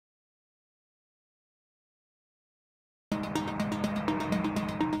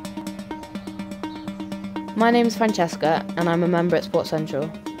My name is Francesca and I'm a member at Sports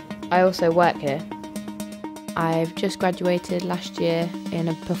Central. I also work here. I've just graduated last year in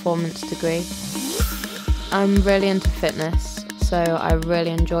a performance degree. I'm really into fitness, so I really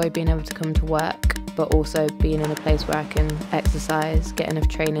enjoy being able to come to work, but also being in a place where I can exercise, get enough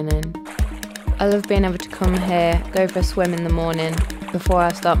training in. I love being able to come here, go for a swim in the morning before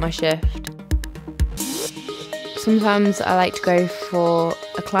I start my shift. Sometimes I like to go for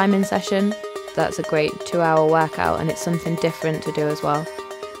a climbing session. That's a great 2-hour workout and it's something different to do as well.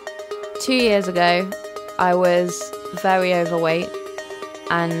 2 years ago, I was very overweight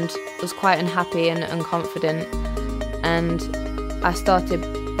and was quite unhappy and unconfident, and I started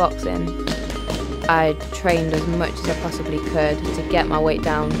boxing. I trained as much as I possibly could to get my weight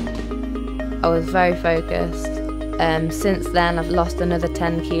down. I was very focused. Since then I've lost another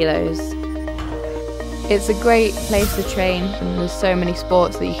 10 kilos. It's a great place to train and there's so many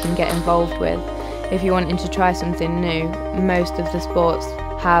sports that you can get involved with. If you're wanting to try something new, most of the sports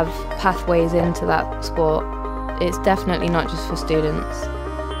have pathways into that sport. It's definitely not just for students.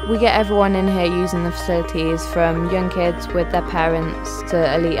 We get everyone in here using the facilities, from young kids with their parents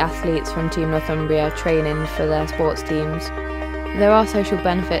to elite athletes from Team Northumbria training for their sports teams. There are social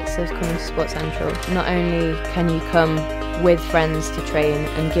benefits of coming to Sports Central. Not only can you come with friends to train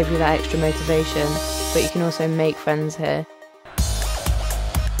and give you that extra motivation, but you can also make friends here.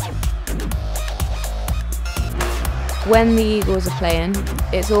 When the Eagles are playing,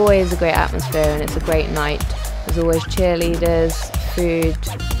 it's always a great atmosphere and it's a great night. There's always cheerleaders, food,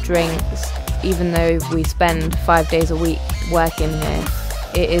 drinks. Even though we spend 5 days a week working here,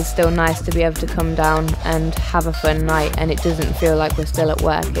 it is still nice to be able to come down and have a fun night, and it doesn't feel like we're still at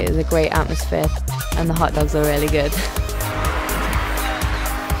work. It is a great atmosphere and the hot dogs are really good.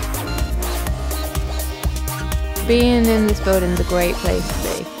 Being in this building is a great place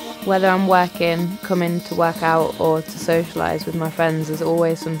to be. Whether I'm working, coming to work out or to socialise with my friends, there's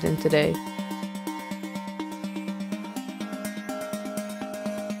always something to do.